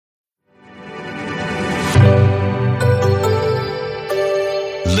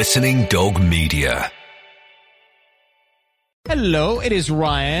Listening Dog Media. Hello, it is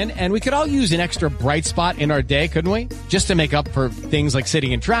Ryan, and we could all use an extra bright spot in our day, couldn't we? Just to make up for things like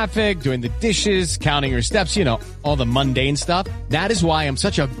sitting in traffic, doing the dishes, counting your steps, you know, all the mundane stuff. That is why I'm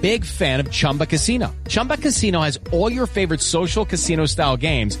such a big fan of Chumba Casino. Chumba Casino has all your favorite social casino-style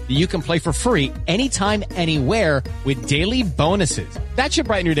games that you can play for free anytime, anywhere with daily bonuses. That should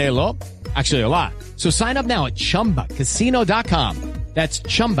brighten your day a little. Actually, a lot. So sign up now at ChumbaCasino.com. That's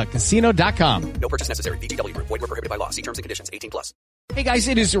ChumbaCasino.com. No purchase necessary. VGW Group. Void where prohibited by law. See terms and conditions. 18+. Hey guys,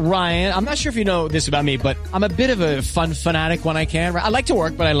 it is Ryan. I'm not sure if you know this about me, but I'm a bit of a fun fanatic when I can. I like to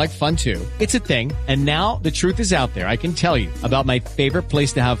work, but I like fun too. It's a thing. And now the truth is out there. I can tell you about my favorite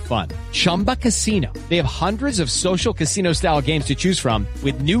place to have fun. Chumba Casino. They have hundreds of social casino style games to choose from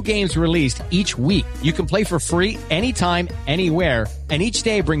with new games released each week. You can play for free anytime, anywhere. And each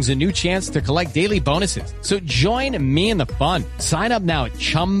day brings a new chance to collect daily bonuses. So join me in the fun. Sign up now at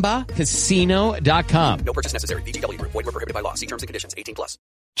ChumbaCasino.com. No purchase necessary. VGW Group. Void where prohibited by law. See terms and conditions. 18+.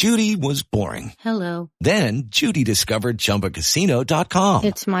 Judy was boring. Hello. Then Judy discovered ChumbaCasino.com.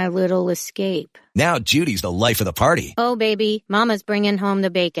 It's my little escape. Now Judy's the life of the party. Oh, baby, mama's bringing home the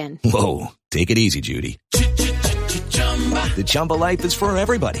bacon. Whoa, take it easy, Judy. The Chumba life is for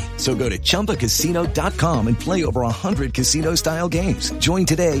everybody. So go to ChumbaCasino.com and play over 100 casino-style games. Join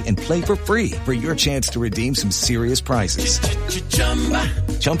today and play for free for your chance to redeem some serious prizes.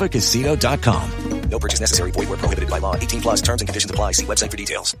 ChumbaCasino.com. No purchase necessary. Void where prohibited by law. 18+. Terms and conditions apply. See website for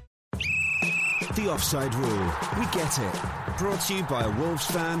details. The Offside Rule. We get it. Brought to you by a Wolves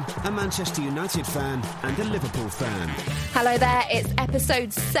fan, a Manchester United fan, and a Liverpool fan. Hello there, it's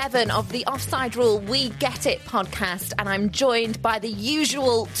episode 7 of the Offside Rule We Get It podcast, and I'm joined by the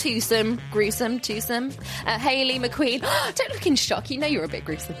usual gruesome, Hayley McQueen. Don't look in shock, you know you're a bit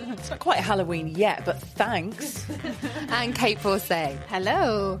gruesome. It's not quite Halloween yet, but thanks. And Kate Forsay.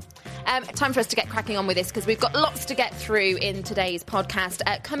 Hello. Time for us to get cracking on with this because we've got lots to get through in today's podcast.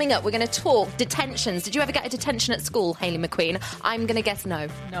 Coming up, we're going to talk detentions. Did you ever get a detention at school, Hayley McQueen? I'm going to guess no.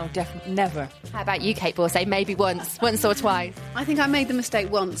 No, definitely never. How about you, Kate Forsay? Maybe once or twice. I think I made the mistake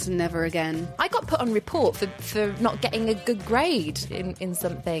once and never again. I got put on report for not getting a good grade in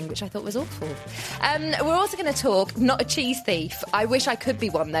something, which I thought was awful. We're also going to talk, not a cheese thief. I wish I could be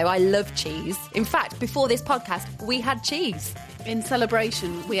one, though. I love cheese. In fact, before this podcast, we had cheese. In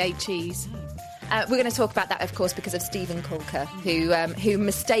celebration, we ate cheese. We're going to talk about that, of course, because of Stephen Coulker, who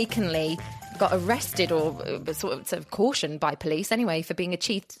mistakenly got arrested or sort of cautioned by police anyway for being a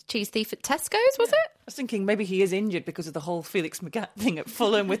cheese thief at Tesco's, was it? I was thinking maybe he is injured because of the whole Felix Magath thing at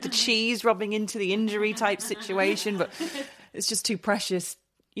Fulham with the cheese rubbing into the injury type situation, but it's just too precious.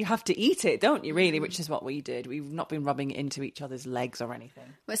 You have to eat it, don't you, really? Which is what we did. We've not been rubbing it into each other's legs or anything.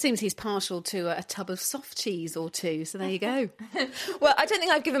 Well, it seems he's partial to a tub of soft cheese or two, so there you go. Well, I don't think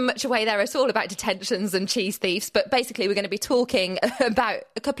I've given much away there at all about detentions and cheese thieves, but basically we're going to be talking about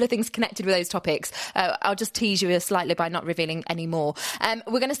a couple of things connected with those topics. I'll just tease you slightly by not revealing any more.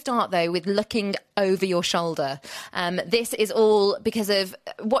 We're going to start, though, with looking over your shoulder. This is all because of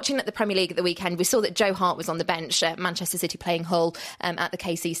watching at the Premier League at the weekend. We saw that Joe Hart was on the bench at Manchester City playing Hull at the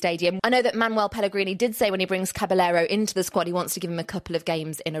KC Stadium. I know that Manuel Pellegrini did say when he brings Caballero into the squad, he wants to give him a couple of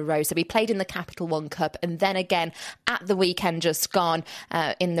games in a row. So he played in the Capital One Cup and then again at the weekend just gone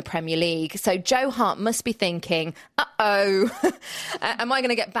in the Premier League. So Joe Hart must be thinking, am I going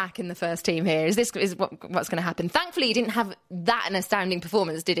to get back in the first team here? Is what's going to happen? Thankfully, he didn't have that an astounding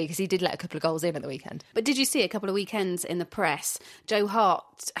performance, did he? Because he did let a couple of goals in at the weekend. But did you see a couple of weekends in the press, Joe Hart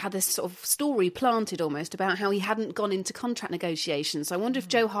had this sort of story planted almost about how he hadn't gone into contract negotiations. So I wonder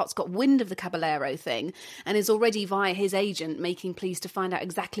if Joe Hart's got wind of the Caballero thing and is already via his agent making pleas to find out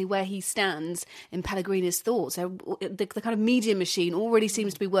exactly where he stands in Pellegrini's thoughts. So the kind of media machine already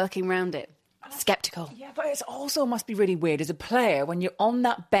seems to be working around it. Sceptical. Yeah, but it also must be really weird as a player when you're on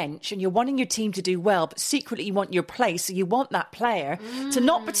that bench and you're wanting your team to do well, but secretly you want your place, so you want that player to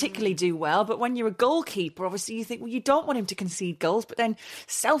not particularly do well. But when you're a goalkeeper, obviously you think, well, you don't want him to concede goals, but then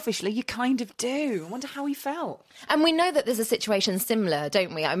selfishly you kind of do. I wonder how he felt. And we know that there's a situation similar,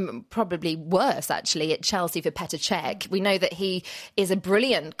 don't we? Probably worse, actually, at Chelsea for Petr Cech. We know that he is a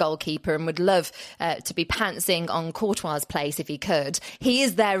brilliant goalkeeper and would love to be pantsing on Courtois' place if he could. He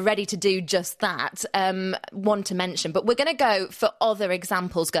is there ready to do just that. One to mention, but we're going to go for other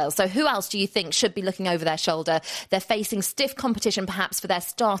examples, girls. So who else do you think should be looking over their shoulder? They're facing stiff competition perhaps for their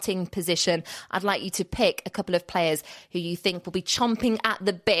starting position. I'd like you to pick a couple of players who you think will be chomping at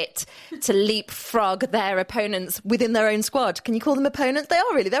the bit to leapfrog their opponents within their own squad. Can you call them opponents? They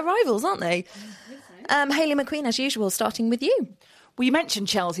are really, they're rivals, aren't they? Hayley McQueen, as usual, starting with you. Well, you mentioned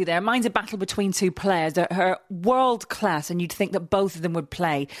Chelsea there. Mine's a battle between two players that are world class, and you'd think that both of them would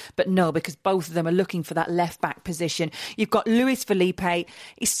play, but no, because both of them are looking for that left back position. You've got Luis Felipe.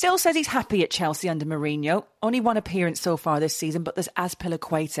 He still says he's happy at Chelsea under Mourinho. Only one appearance so far this season, but there's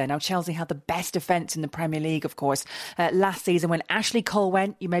Azpilicueta. Now, Chelsea had the best defence in the Premier League, of course, last season. When Ashley Cole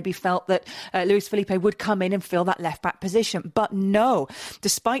went, you maybe felt that Luis Felipe would come in and fill that left back position, but no.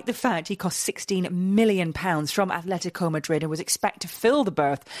 Despite the fact he cost £16 million from Atletico Madrid and was expected to fill the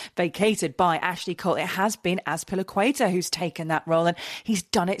berth vacated by Ashley Cole, it has been Azpilicueta who's taken that role, and he's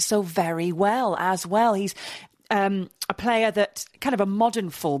done it so very well as well. He's a player that kind of a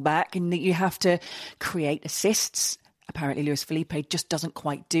modern fullback in that you have to create assists. Apparently, Luis Felipe just doesn't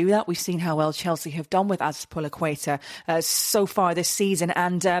quite do that. We've seen how well Chelsea have done with Azpilicueta so far this season,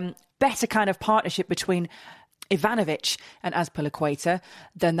 and better kind of partnership between Ivanovic and Azpilicueta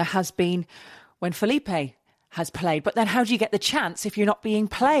than there has been when Felipe has played. But then how do you get the chance if you're not being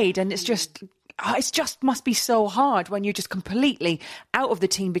played? And it just must be so hard when you're just completely out of the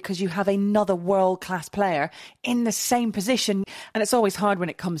team because you have another world-class player in the same position. And it's always hard when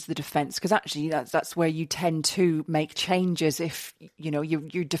it comes to the defence, because actually that's where you tend to make changes if, you know,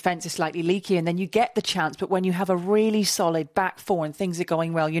 your defence is slightly leaky and then you get the chance. But when you have a really solid back four and things are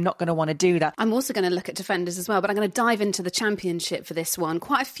going well, you're not going to want to do that. I'm also going to look at defenders as well, but I'm going to dive into the Championship for this one.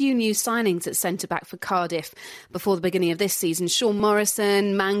 Quite a few new signings at centre-back for Cardiff before the beginning of this season. Sean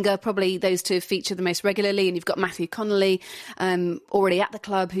Morrison, Manga, probably those two feature the most regularly, and you've got Matthew Connolly already at the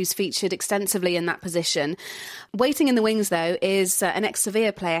club who's featured extensively in that position. Waiting in the wings though is an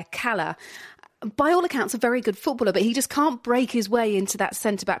ex-Sevilla player, Cala. By all accounts, a very good footballer, but he just can't break his way into that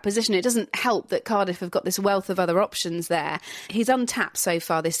centre-back position. It doesn't help that Cardiff have got this wealth of other options there. He's untapped so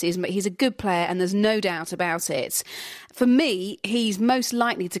far this season, but he's a good player and there's no doubt about it. For me, he's most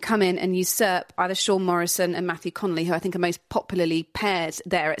likely to come in and usurp either Sean Morrison and Matthew Connolly, who I think are most popularly paired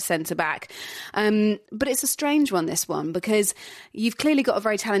there at centre-back. But it's a strange one, this one, because you've clearly got a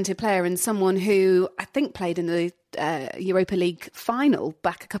very talented player and someone who I think played in the Europa League final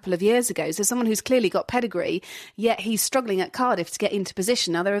back a couple of years ago. So someone who's clearly got pedigree, yet he's struggling at Cardiff to get into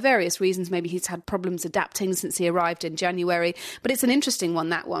position. Now, there are various reasons. Maybe he's had problems adapting since he arrived in January. But it's an interesting one,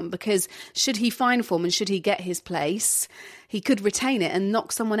 that one, because should he find form and should he get his place, he could retain it and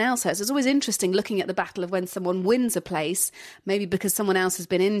knock someone else out. So it's always interesting looking at the battle of when someone wins a place, maybe because someone else has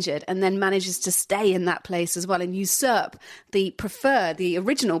been injured, and then manages to stay in that place as well and usurp the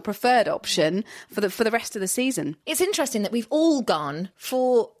original preferred option for the rest of the season. It's interesting that we've all gone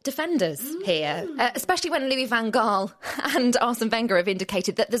for defenders here, especially when Louis van Gaal and Arsene Wenger have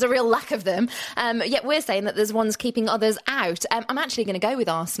indicated that there's a real lack of them. Yet we're saying that there's ones keeping others out. I'm actually going to go with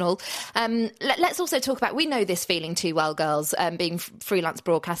Arsenal. Let's also talk about, we know this feeling too well, girls, being freelance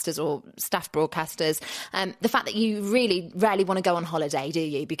broadcasters or staff broadcasters. The fact that you really rarely want to go on holiday, do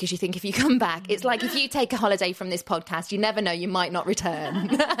you? Because you think if you come back, it's like if you take a holiday from this podcast, you never know, you might not return.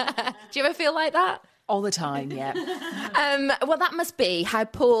 Do you ever feel like that? All the time, yeah. Well, that must be how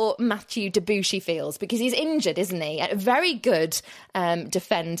poor Mathieu Debuchy feels, because he's injured, isn't he? A very good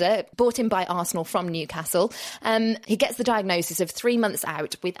defender, brought in by Arsenal from Newcastle. He gets the diagnosis of 3 months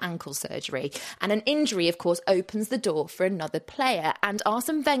out with ankle surgery. And an injury, of course, opens the door for another player. And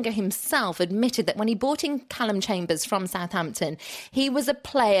Arsene Wenger himself admitted that when he brought in Callum Chambers from Southampton, he was a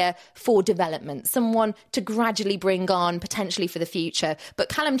player for development, someone to gradually bring on, potentially for the future. But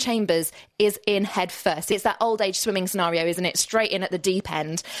Callum Chambers is in head first. It's that old age swimming scenario, isn't it? Straight in at the deep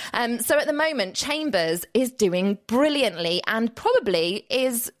end. So at the moment, Chambers is doing brilliantly and probably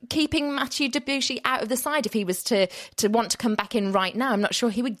is keeping Mathieu Debuchy out of the side if he was to want to come back in right now. I'm not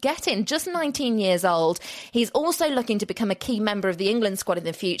sure he would get in. Just 19 years old. He's also looking to become a key member of the England squad in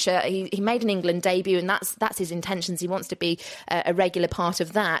the future. He made an England debut and that's his intentions. He wants to be a regular part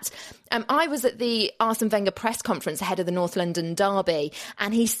of that. I was at the Arsene Wenger press conference ahead of the North London derby,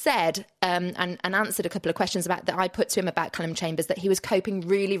 and he said and answered a couple of questions that I put to him about Callum Chambers, that he was coping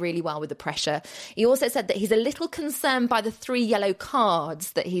really, really well with the pressure. He also said that he's a little concerned by the 3 yellow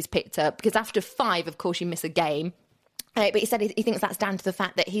cards that he's picked up, because after 5, of course, you miss a game. But he said he thinks that's down to the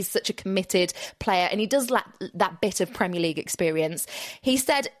fact that he's such a committed player and he does lack that bit of Premier League experience. He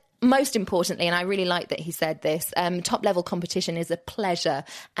said, most importantly, and I really like that he said this, top-level competition is a pleasure,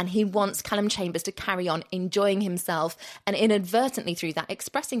 and he wants Callum Chambers to carry on enjoying himself and inadvertently through that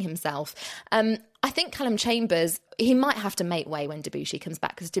expressing himself. I think Callum Chambers, he might have to make way when Debussy comes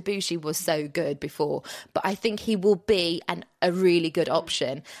back, because Debussy was so good before. But I think he will be a really good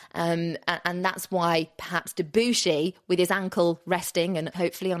option. And that's why perhaps Debussy, with his ankle resting and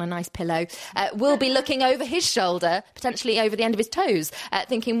hopefully on a nice pillow, will be looking over his shoulder, potentially over the end of his toes,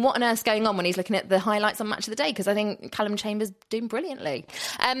 thinking what on earth's going on when he's looking at the highlights on Match of the Day, because I think Callum Chambers doing brilliantly.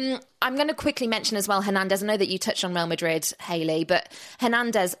 I'm going to quickly mention as well Hernandez. I know that you touched on Real Madrid, Hayley, but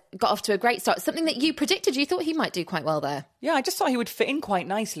Hernandez got off to a great start. Something that you predicted. You thought he might do quite well there. Yeah, I just thought he would fit in quite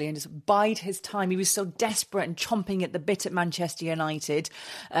nicely and just bide his time. He was so desperate and chomping at the bit at Manchester United.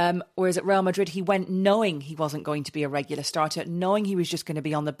 Whereas at Real Madrid, he went knowing he wasn't going to be a regular starter, knowing he was just going to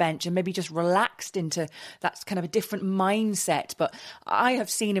be on the bench, and maybe just relaxed into that kind of a different mindset. But I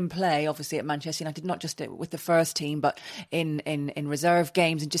have seen him play, obviously, at Manchester United, not just with the first team, but in reserve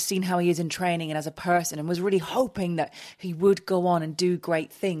games, and just seen how he is in training and as a person, and was really hoping that he would go on and do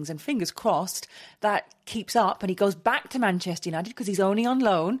great things. And fingers crossed that keeps up and he goes back to Manchester United, because he's only on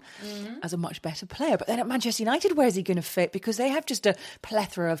loan as a much better player. But then at Manchester United, where's he going to fit? Because they have just a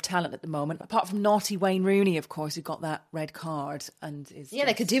plethora of talent at the moment, apart from naughty Wayne Rooney, of course, who got that red card and is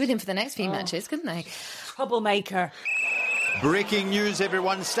they could do with him for the next few matches, couldn't they? Troublemaker. Breaking news,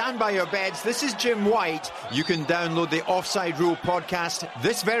 everyone. Stand by your beds. This is Jim White. You can download the Offside Rule podcast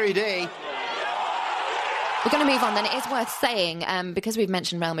this very day. We're going to move on then. It is worth saying, because we've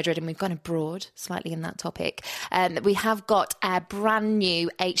mentioned Real Madrid and we've gone abroad slightly in that topic, we have got a brand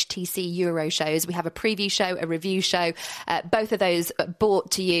new HTC Euro shows. We have a preview show, a review show, both of those brought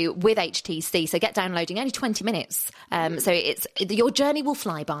to you with HTC. So get downloading, only 20 minutes. So your journey will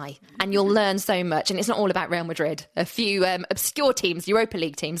fly by and you'll learn so much. And it's not all about Real Madrid. A few obscure teams, Europa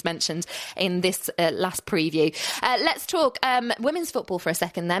League teams mentioned in this last preview. Let's talk women's football for a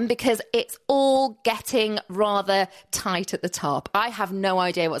second then, because it's all getting rather tight at the top. I have no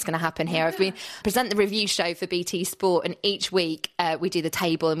idea what's going to happen here. We present the review show for BT Sport, and each week we do the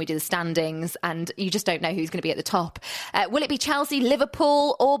table and we do the standings, and you just don't know who's going to be at the top. Will it be Chelsea,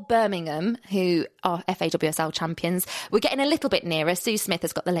 Liverpool or Birmingham, who are FAWSL champions? We're getting a little bit nearer. Sue Smith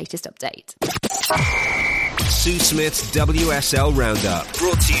has got the latest update. Sue Smith's WSL Roundup,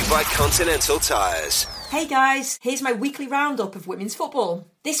 brought to you by Continental Tires. Hey guys, here's my weekly roundup of women's football.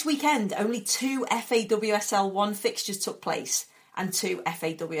 This weekend, only 2 FAWSL 1 fixtures took place and 2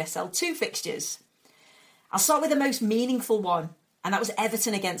 FAWSL 2 fixtures. I'll start with the most meaningful one, and that was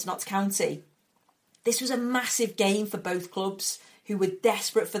Everton against Notts County. This was a massive game for both clubs, who were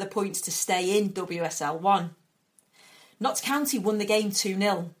desperate for the points to stay in WSL 1. Notts County won the game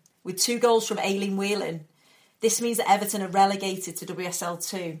 2-0, with 2 goals from Aileen Whelan. This means that Everton are relegated to WSL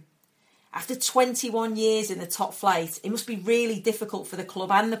 2. After 21 years in the top flight, it must be really difficult for the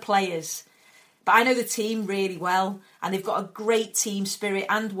club and the players. But I know the team really well, and they've got a great team spirit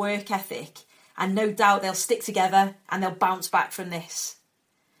and work ethic, and no doubt they'll stick together and they'll bounce back from this.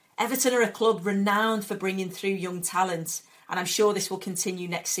 Everton are a club renowned for bringing through young talent, and I'm sure this will continue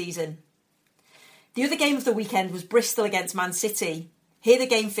next season. The other game of the weekend was Bristol against Man City. Here the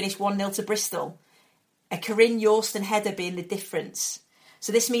game finished 1-0 to Bristol, a Corinne Yorston header being the difference.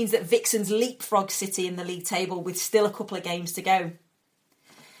 So this means that Vixens leapfrog City in the league table with still a couple of games to go.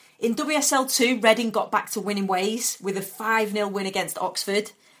 In WSL 2, Reading got back to winning ways with a 5-0 win against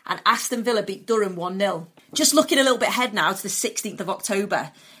Oxford, and Aston Villa beat Durham 1-0. Just looking a little bit ahead now to the 16th of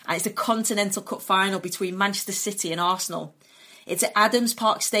October, and it's a Continental Cup final between Manchester City and Arsenal. It's at Adams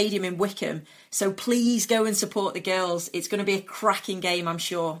Park Stadium in Wickham, so please go and support the girls. It's going to be a cracking game, I'm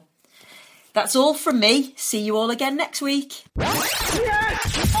sure. That's all from me. See you all again next week. Yes!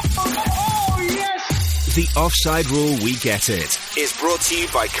 Oh, yes! The Offside Rule, we get it, is brought to you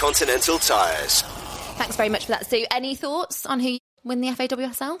by Continental Tires. Thanks very much for that, Sue. Any thoughts on who win the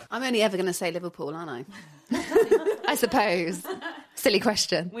FAWSL? I'm only ever going to say Liverpool, aren't I? I suppose. Silly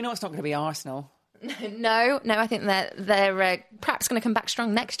question. We know it's not going to be Arsenal. No, I think they're perhaps going to come back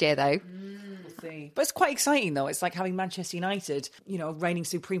strong next year, though. But it's quite exciting, though. It's like having Manchester United, reigning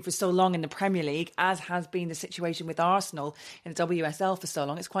supreme for so long in the Premier League, as has been the situation with Arsenal in the WSL for so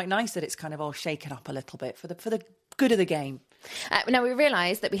long. It's quite nice that it's kind of all shaken up a little bit for the good of the game. Now, we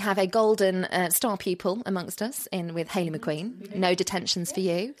realise that we have a golden star pupil amongst us with Hayley McQueen. No detentions for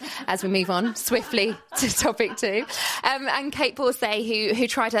you as we move on swiftly to topic 2. And Kate Borsay, who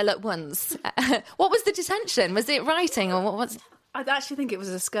tried her luck once. What was the detention? Was it writing or what was... I actually think it was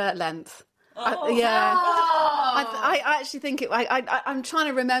a skirt length. Oh. I actually think it. I'm trying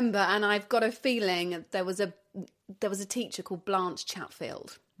to remember, and I've got a feeling there was a teacher called Blanche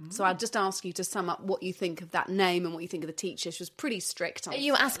Chatfield. So I'll just ask you to sum up what you think of that name and what you think of the teacher. She was pretty strict. Are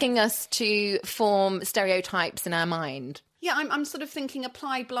you asking us to form stereotypes in our mind? Yeah, I'm sort of thinking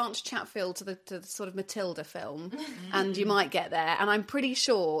apply Blanche Chatfield to the sort of Matilda film, and you might get there. And I'm pretty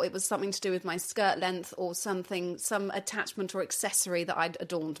sure it was something to do with my skirt length or something, some attachment or accessory that I'd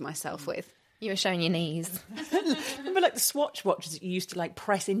adorned myself with. You were showing your knees. Remember, like the Swatch watches that you used to like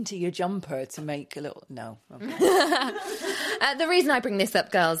press into your jumper to make a little. No. Okay. The reason I bring this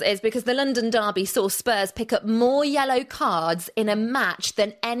up, girls, is because the London Derby saw Spurs pick up more yellow cards in a match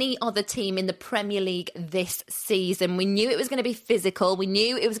than any other team in the Premier League this season. We knew it was going to be physical. We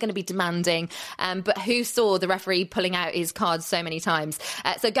knew it was going to be demanding. But who saw the referee pulling out his cards so many times?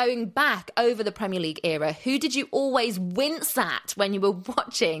 So going back over the Premier League era, who did you always wince at when you were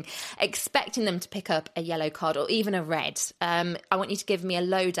watching, expecting them to pick up a yellow card or even a red? I want you to give me a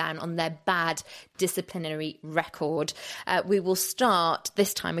lowdown on their bad disciplinary record. We will start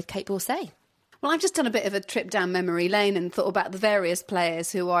this time with Kate Borsay. Well, I've just done a bit of a trip down memory lane and thought about the various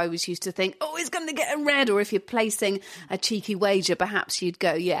players who I always used to think, oh, he's going to get a red. Or if you're placing a cheeky wager, perhaps you'd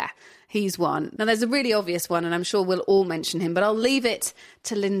go, yeah, he's one. Now, there's a really obvious one, and I'm sure we'll all mention him, but I'll leave it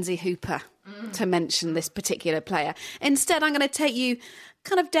to Lindsay Hooper to mention this particular player. Instead, I'm going to take you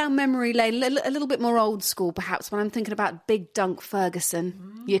kind of down memory lane, a little bit more old school, perhaps, when I'm thinking about Big Dunk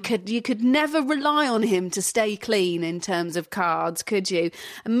Ferguson. You could never rely on him to stay clean in terms of cards, could you?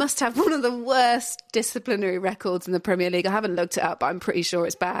 And must have one of the worst disciplinary records in the Premier League. I haven't looked it up, but I'm pretty sure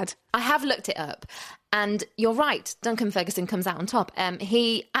it's bad. I have looked it up. And you're right, Duncan Ferguson comes out on top.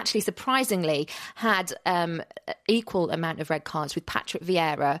 He actually surprisingly had equal amount of red cards with Patrick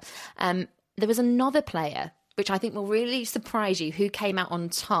Vieira. There was another player, which I think will really surprise you, who came out on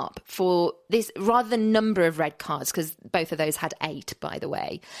top for this rather than number of red cards, because both of those had 8, by the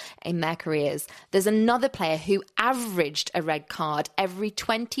way, in their careers. There's another player who averaged a red card every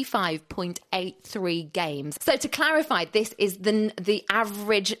 25.83 games. So to clarify, this is the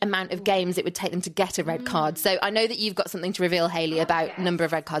average amount of games it would take them to get a red card. So I know that you've got something to reveal, Hayley, about number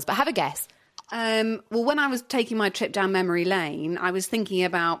of red cards, but have a guess. Well, when I was taking my trip down memory lane, I was thinking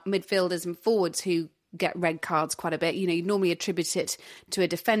about midfielders and forwards who get red cards quite a bit. You know, you'd normally attribute it to a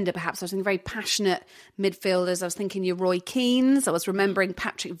defender, perhaps. I was thinking very passionate midfielders. I was thinking your Roy Keanes. I was remembering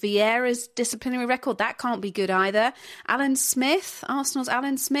Patrick Vieira's disciplinary record. That can't be good either. Alan Smith, Arsenal's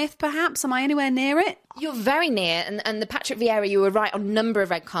Alan Smith, perhaps. Am I anywhere near it? You're very near, and the Patrick Vieira, you were right on number of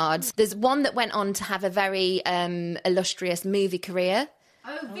red cards. There's one that went on to have a very illustrious movie career.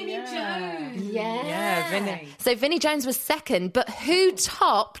 Oh, Vinnie Jones. Yeah, Vinnie. So Vinnie Jones was second, but who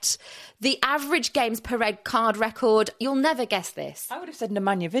topped the average games per red card record? You'll never guess this. I would have said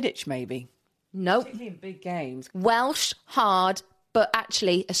Nemanja Vidic, maybe. Nope. Particularly in big games. Welsh, hard, but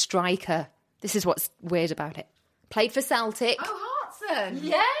actually a striker. This is what's weird about it. Played for Celtic. Oh, Hartson.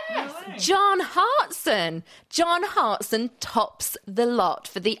 Yes. No, John Hartson. John Hartson tops the lot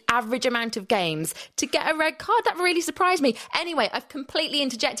for the average amount of games to get a red card. That really surprised me. Anyway, I've completely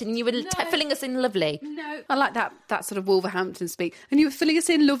interjected and you were filling us in lovely. No. I like that sort of Wolverhampton speak. And you were filling us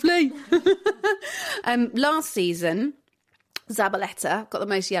in lovely. Last season, Zabaleta got the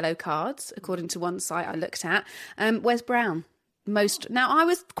most yellow cards, according to one site I looked at. Wes Brown. Now, I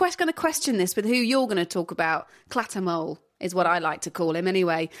was going to question this with who you're going to talk about. Clattermole is what I like to call him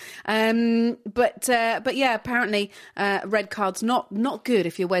anyway. But yeah, apparently red cards not good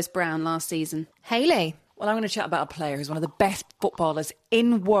if you're Wes Brown last season. Hayley. Well, I'm going to chat about a player who's one of the best footballers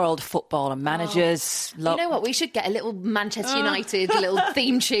in world football and managers. You know what? We should get a little Manchester United little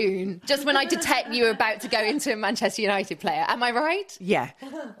theme tune. Just when I detect you were about to go into a Manchester United player. Am I right? Yeah.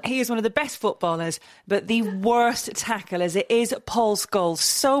 He is one of the best footballers, but the worst tacklers. It is Paul Scholes.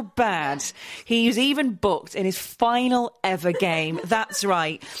 So bad. He was even booked in his final ever game. That's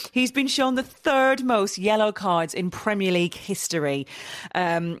right. He's been shown the third most yellow cards in Premier League history,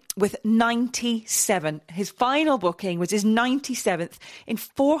 with 97. His final booking was his 97th in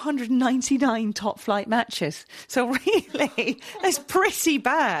 499 top-flight matches. So really, that's pretty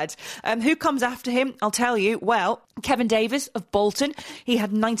bad. Who comes after him? I'll tell you. Well, Kevin Davies of Bolton. He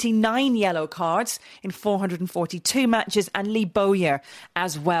had 99 yellow cards in 442 matches. And Lee Bowyer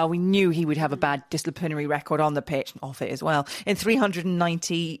as well. We knew he would have a bad disciplinary record on the pitch and off it as well in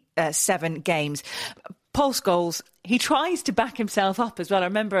 397 games. Paul Scholes, he tries to back himself up as well. I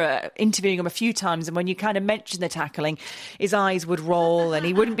remember interviewing him a few times, and when you kind of mentioned the tackling, his eyes would roll and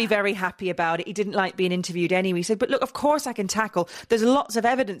he wouldn't be very happy about it. He didn't like being interviewed anyway. He said, but look, of course I can tackle. There's lots of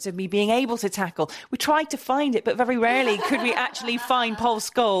evidence of me being able to tackle. We tried to find it, but very rarely could we actually find Paul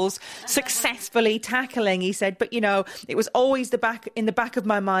Scholes successfully tackling. He said, but you know, it was always in the back of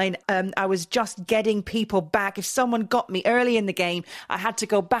my mind. I was just getting people back. If someone got me early in the game, I had to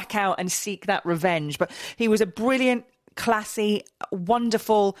go back out and seek that revenge. But he was a brilliant classy,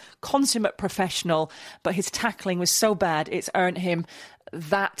 wonderful, consummate professional, but his tackling was so bad it's earned him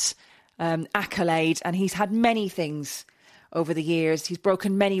that accolade, and he's had many things over the years. He's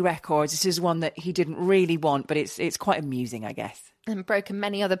broken many records. This is one that he didn't really want, but it's quite amusing, I guess. And broken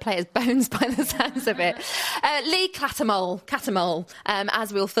many other players' bones by the sounds of it. Lee Cattermole,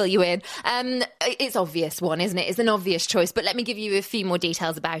 as we'll fill you in. It's obvious one, isn't it? It's an obvious choice, but let me give you a few more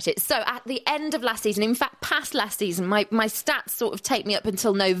details about it. So at the end of last season, in fact, past last season, my stats sort of take me up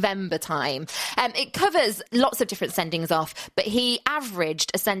until November time. It covers lots of different sendings off, but he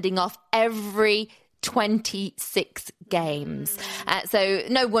averaged a sending off every 26 games. So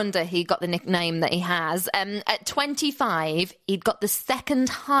no wonder he got the nickname that he has. At 25, he'd got the second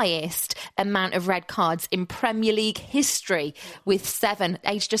highest amount of red cards in Premier League history with 7.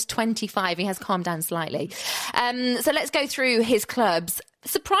 Aged just 25, he has calmed down slightly. So let's go through his clubs.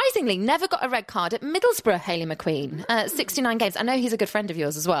 Surprisingly, never got a red card at Middlesbrough, Hayley McQueen. 69 games. I know he's a good friend of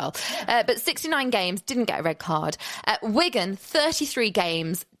yours as well. But 69 games, didn't get a red card. At Wigan, 33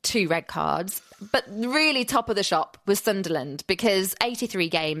 games, 2 red cards. But really top of the shop was Sunderland, because 83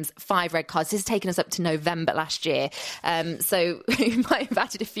 games, 5 red cards. This has taken us up to November last year. So we might have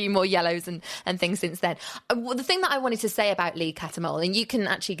added a few more yellows and things since then. The thing that I wanted to say about Lee Cattermole, and you can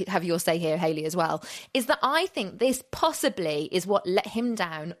actually have your say here, Hayley, as well, is that I think this possibly is what let him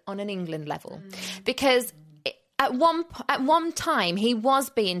down on an England level. Because at one time, he was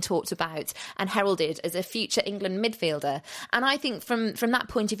being talked about and heralded as a future England midfielder. And I think from that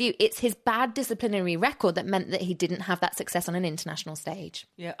point of view, it's his bad disciplinary record that meant that he didn't have that success on an international stage.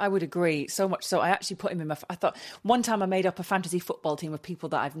 Yeah, I would agree. So much so, I actually put him in I thought one time I made up a fantasy football team of people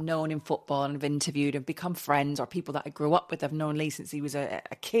that I've known in football and have interviewed and become friends, or people that I grew up with. I've known Lee since he was a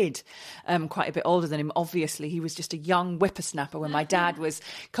kid, quite a bit older than him. Obviously, he was just a young whippersnapper when my dad was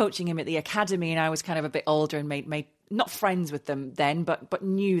coaching him at the academy, and I was kind of a bit older and made not friends with them then, but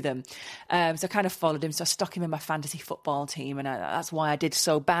knew them. So I kind of followed him. So I stuck him in my fantasy football team, and that's why I did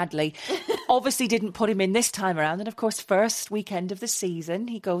so badly. Obviously didn't put him in this time around. And of course, first weekend of the season,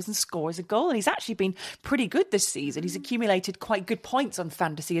 he goes and scores a goal. And he's actually been pretty good this season. He's accumulated quite good points on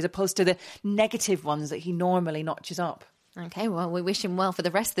fantasy as opposed to the negative ones that he normally notches up. Okay, well, we wish him well for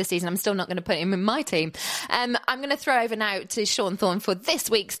the rest of the season. I'm still not going to put him in my team. I'm going to throw over now to Sean Thorne for this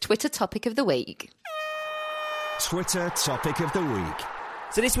week's Twitter Topic of the Week. Twitter Topic of the Week.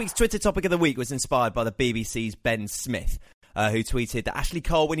 So this week's Twitter Topic of the Week was inspired by the BBC's Ben Smith, who tweeted that Ashley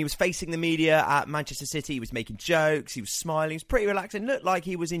Cole, when he was facing the media at Manchester City, he was making jokes, he was smiling, he was pretty relaxed and looked like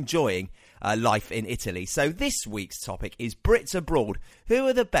he was enjoying life in Italy. So this week's topic is Brits abroad. Who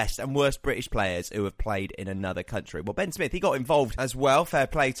are the best and worst British players who have played in another country? Well, Ben Smith, he got involved as well, fair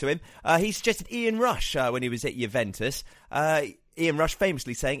play to him. He suggested Ian Rush when he was at Juventus. Ian Rush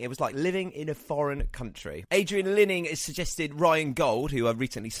famously saying it was like living in a foreign country. Adrian Linning has suggested Ryan Gold, who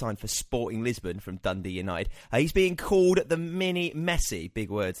recently signed for Sporting Lisbon from Dundee United. He's being called the mini Messi.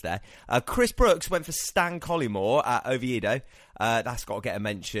 Big words there. Chris Brooks went for Stan Collymore at Oviedo. That's got to get a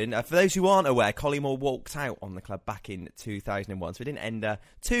mention. For those who aren't aware, Collymore walked out on the club back in 2001, so it didn't end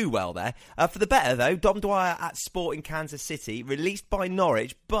too well there. For the better, though, Dom Dwyer at Sporting Kansas City, released by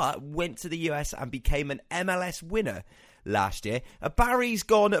Norwich, but went to the US and became an MLS winner last year. Barry's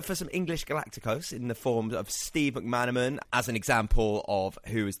gone for some English Galacticos in the form of Steve McManaman as an example of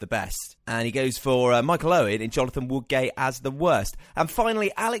who is the best. And he goes for Michael Owen and Jonathan Woodgate as the worst. And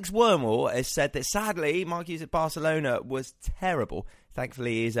finally, Alex Wormel has said that sadly, Mark Hughes at Barcelona was terrible.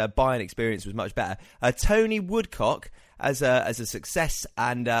 Thankfully, his Bayern experience was much better. Tony Woodcock as a success,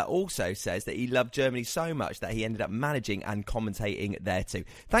 and also says that he loved Germany so much that he ended up managing and commentating there too.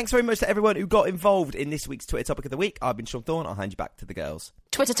 Thanks very much to everyone who got involved in this week's Twitter Topic of the Week. I've been Sean Thorne. I'll hand you back to the girls.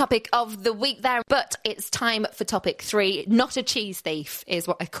 Twitter Topic of the Week there, but it's time for Topic 3. Not a cheese thief is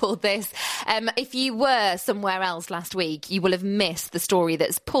what I called this. If you were somewhere else last week, you will have missed the story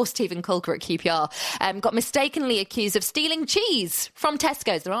that's poor Stephen Culker at QPR got mistakenly accused of stealing cheese from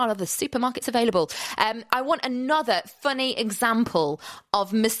Tesco's. There are other supermarkets available. I want another funny example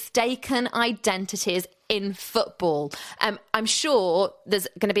of mistaken identities in football. I'm sure there's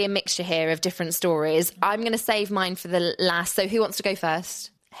going to be a mixture here of different stories. I'm going to save mine for the last. So who wants to go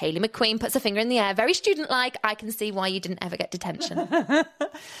first? Hayley McQueen puts her finger in the air. Very student-like. I can see why you didn't ever get detention.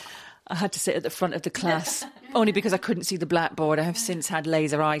 I had to sit at the front of the class, only because I couldn't see the blackboard. I have since had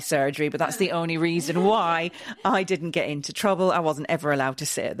laser eye surgery, but that's the only reason why I didn't get into trouble. I wasn't ever allowed to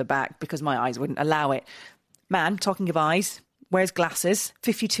sit at the back because my eyes wouldn't allow it. Man, talking of eyes, wears glasses,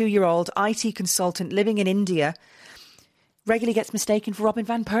 52-year-old IT consultant living in India, regularly gets mistaken for Robin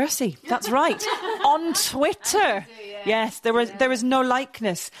van Persie. That's right. On Twitter. Yes, there was no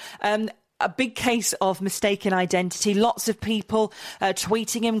likeness. a big case of mistaken identity. Lots of people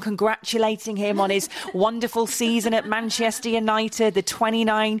tweeting him, congratulating him on his wonderful season at Manchester United. The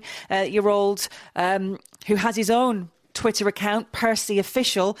 29-year-old who has his own Twitter account, Percy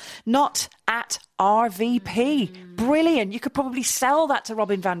Official, not at RVP. Brilliant. You could probably sell that to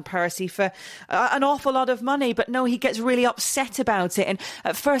Robin van Persie for an awful lot of money, but no, he gets really upset about it. And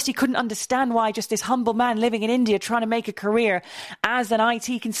at first he couldn't understand why just this humble man living in India trying to make a career as an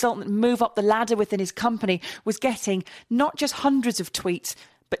IT consultant, move up the ladder within his company, was getting not just hundreds of tweets,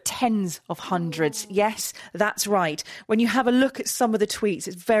 but tens of hundreds. Yes, that's right. When you have a look at some of the tweets,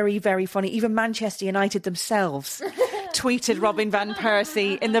 it's very, very funny. Even Manchester United themselves tweeted Robin van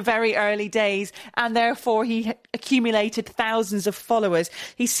Persie in the very early days, and therefore he accumulated thousands of followers.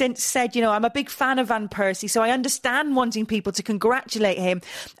 He's since said, I'm a big fan of Van Persie, so I understand wanting people to congratulate him,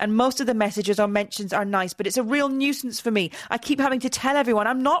 and most of the messages or mentions are nice, but it's a real nuisance for me. I keep having to tell everyone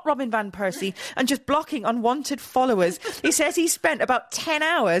I'm not Robin van Persie and just blocking unwanted followers. He says he spent about 10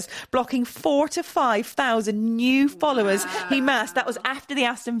 hours blocking 4,000 to 5,000 new followers he massed. That was after the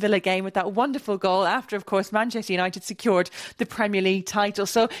Aston Villa game with that wonderful goal, after, of course, Manchester United secured the Premier League title.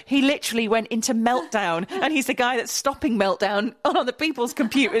 So he literally went into meltdown, and he's the guy that's stopping meltdown on the people's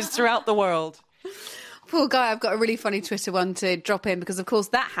computers throughout the world. Poor guy. I've got a really funny Twitter one to drop in because, of course,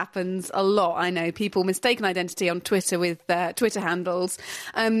 that happens a lot. I know people mistaken identity on Twitter with Twitter handles.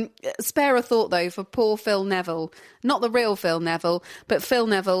 Spare a thought, though, for poor Phil Neville. Not the real Phil Neville, but Phil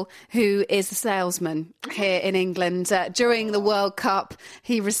Neville, who is a salesman here in England. During the World Cup,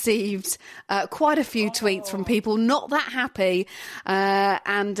 he received quite a few tweets from people not that happy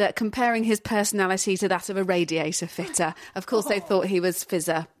and comparing his personality to that of a radiator fitter. Of course, they thought he was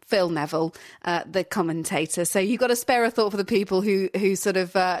Fizzer. Phil Neville, the commentator. So you've got to spare a thought for the people who sort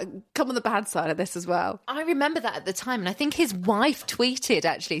of come on the bad side of this as well. I remember that at the time, and I think his wife tweeted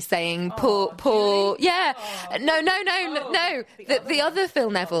actually saying, poor, yeah, no. The other Phil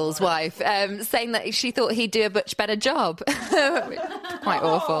Neville's wife saying that she thought he'd do a much better job. Quite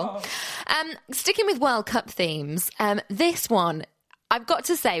awful. Sticking with World Cup themes, this one, I've got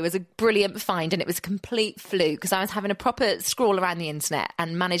to say, was a brilliant find, and it was a complete fluke because I was having a proper scroll around the internet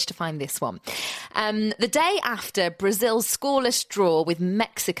and managed to find this one. The day after Brazil's scoreless draw with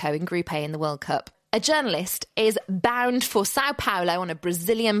Mexico in Group A in the World Cup, a journalist is bound for Sao Paulo on a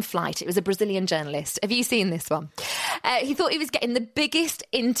Brazilian flight. It was a Brazilian journalist. Have you seen this one? He thought he was getting the biggest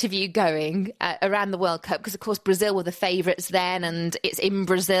interview going around the World Cup because, of course, Brazil were the favourites then, and it's in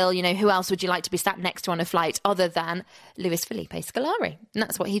Brazil. Who else would you like to be sat next to on a flight other than Luis Felipe Scolari? And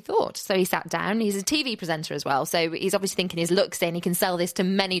that's what he thought. So he sat down. He's a TV presenter as well, so he's obviously thinking his looks in. He can sell this to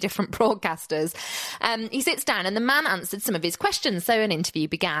many different broadcasters. He sits down, and the man answered some of his questions. So an interview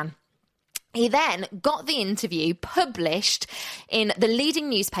began. He then got the interview published in the leading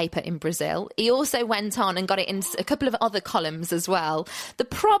newspaper in Brazil. He also went on and got it in a couple of other columns as well. The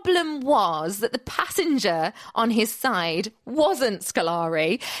problem was that the passenger on his side wasn't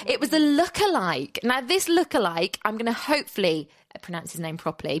Scolari. It was a lookalike. Now, this lookalike, I'm going to hopefully pronounce his name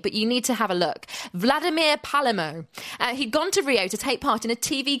properly, but you need to have a look. Vladimir Palamo. He'd gone to Rio to take part in a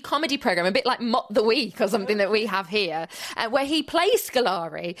TV comedy programme, a bit like Mock the Week or something that we have here, where he plays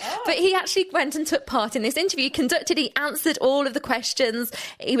Scolari. But he actually went and took part in this interview. He answered all of the questions.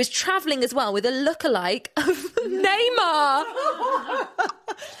 He was travelling as well with a lookalike of Neymar.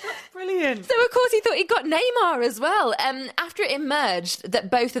 Brilliant. So, of course, he thought he got Neymar as well. After it emerged that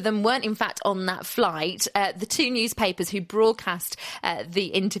both of them weren't, in fact, on that flight, the two newspapers who broadcast the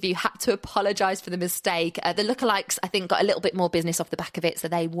interview had to apologise for the mistake. The lookalikes, I think, got a little bit more business off the back of it, so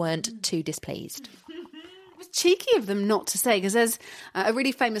they weren't too displeased. It was cheeky of them not to say, because there's a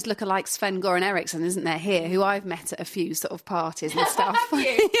really famous lookalike, Sven Goran Eriksson, isn't there, here, who I've met at a few sort of parties and stuff. Have you?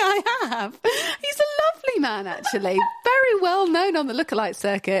 Yeah, I have. He's a lovely man, actually. Very well known on the lookalike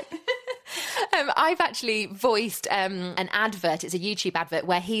circuit. I've actually voiced an advert. It's a YouTube advert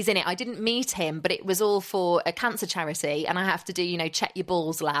where he's in it. I didn't meet him, but it was all for a cancer charity, and I have to do, check your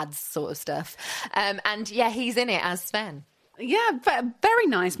balls, lads, sort of stuff. And yeah, he's in it as Sven. Yeah, very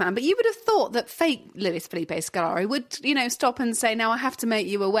nice man. But you would have thought that fake Luis Felipe Scolari would, stop and say, now I have to make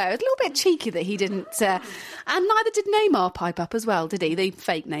you aware. It's a little bit cheeky that he didn't. And neither did Neymar pipe up as well, did he? The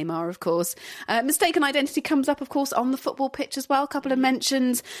fake Neymar, of course. Mistaken identity comes up, of course, on the football pitch as well. A couple of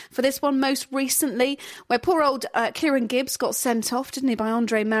mentions for this one most recently, where poor old Kieran Gibbs got sent off, didn't he, by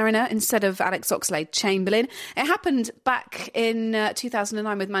Andre Mariner instead of Alex Oxlade-Chamberlain. It happened back in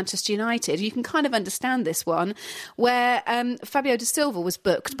 2009 with Manchester United. You can kind of understand this one, where Fabio da Silva was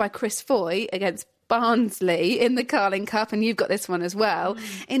booked by Chris Foy against Barnsley in the Carling Cup, and you've got this one as well.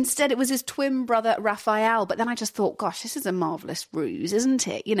 Instead, it was his twin brother, Raphael. But then I just thought, gosh, this is a marvellous ruse, isn't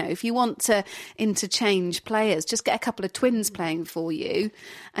it? You know, if you want to interchange players, just get a couple of twins playing for you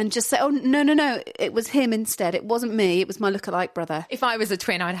and just say, oh, no, it was him instead. It wasn't me. It was my lookalike brother. If I was a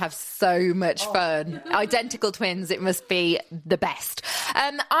twin, I'd have so much fun. Identical twins, it must be the best.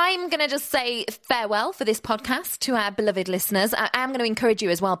 I'm going to just say farewell for this podcast to our beloved listeners. I am going to encourage you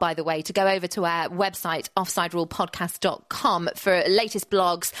as well, by the way, to go over to our website, offsiderulepodcast.com, for latest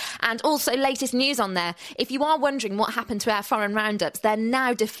blogs and also latest news on there. If you are wondering what happened to our foreign roundups, they're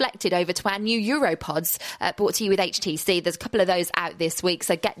now deflected over to our new Europods, brought to you with HTC. There's a couple of those out this week,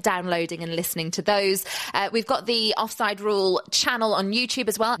 so get downloading and listening to those. We've got the Offside Rule channel on YouTube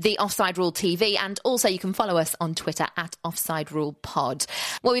as well, the Offside Rule TV, and also you can follow us on Twitter at Offside Rule Pod.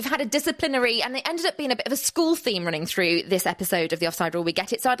 Well, we've had a disciplinary, and it ended up being a bit of a school theme running through this episode of the Offside Rule We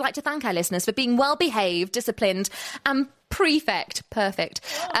Get It, so I'd like to thank our listeners for being well-behaved, disciplined, and perfect.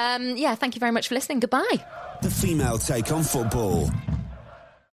 Thank you very much for listening. Goodbye. The female take on football.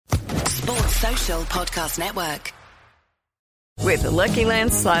 Sports Social Podcast Network. With the Lucky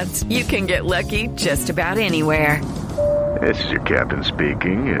Land Slots, you can get lucky just about anywhere. This is your captain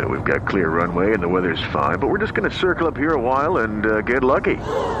speaking. We've got clear runway and the weather's fine, but we're just going to circle up here a while and get lucky.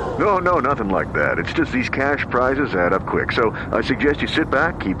 No, nothing like that. It's just these cash prizes add up quick. So I suggest you sit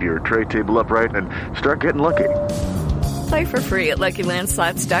back, keep your tray table upright, and start getting lucky. Play for free at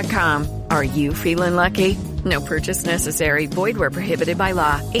LuckyLandSlots.com. Are you feeling lucky? No purchase necessary. Void where prohibited by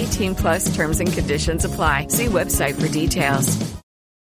law. 18+ terms and conditions apply. See website for details.